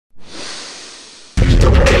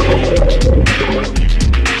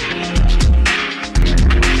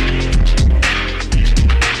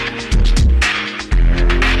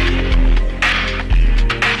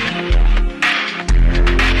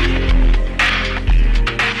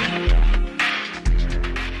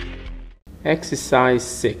Exercise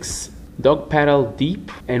 6. Dog paddle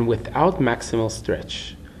deep and without maximal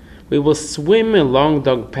stretch. We will swim a long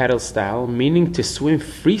dog paddle style, meaning to swim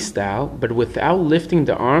freestyle but without lifting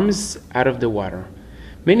the arms out of the water.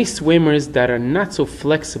 Many swimmers that are not so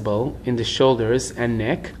flexible in the shoulders and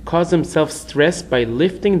neck cause themselves stress by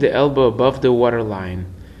lifting the elbow above the water line.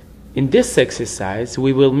 In this exercise,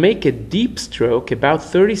 we will make a deep stroke about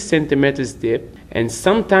 30 centimeters deep and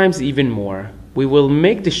sometimes even more. We will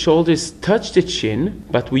make the shoulders touch the chin,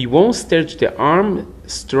 but we won't stretch the arm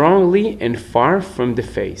strongly and far from the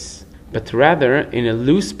face, but rather in a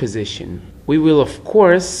loose position. We will of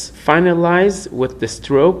course finalize with the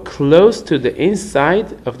stroke close to the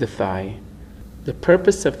inside of the thigh. The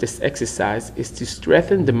purpose of this exercise is to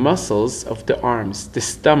strengthen the muscles of the arms, the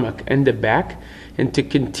stomach and the back, and to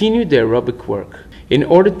continue the aerobic work in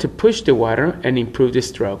order to push the water and improve the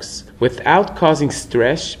strokes without causing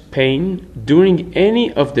stress, pain during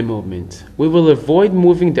any of the movement. We will avoid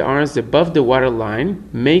moving the arms above the water line,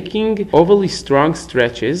 making overly strong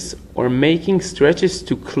stretches or making stretches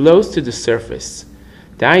too close to the surface.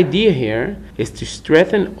 The idea here is to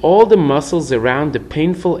strengthen all the muscles around the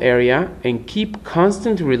painful area and keep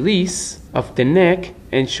constant release of the neck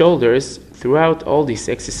and shoulders throughout all these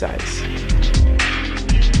exercises.